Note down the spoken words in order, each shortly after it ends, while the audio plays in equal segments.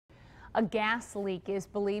A gas leak is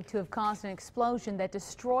believed to have caused an explosion that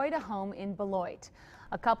destroyed a home in Beloit.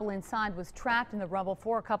 A couple inside was trapped in the rubble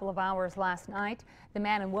for a couple of hours last night. The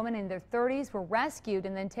man and woman in their 30s were rescued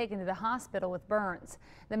and then taken to the hospital with burns.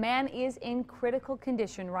 The man is in critical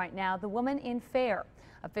condition right now, the woman in fair.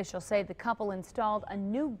 Officials say the couple installed a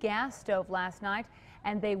new gas stove last night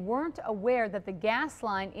and they weren't aware that the gas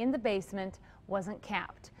line in the basement wasn't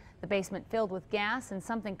capped. The basement filled with gas and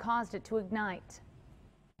something caused it to ignite.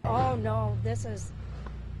 Oh no, this is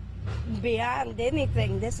beyond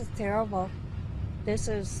anything. This is terrible. This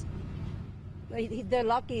is, they're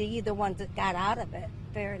lucky the ones that got out of it.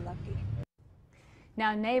 Very lucky.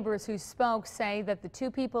 Now, neighbors who spoke say that the two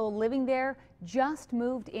people living there just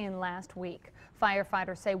moved in last week.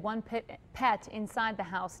 Firefighters say one pet inside the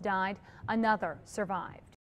house died, another survived.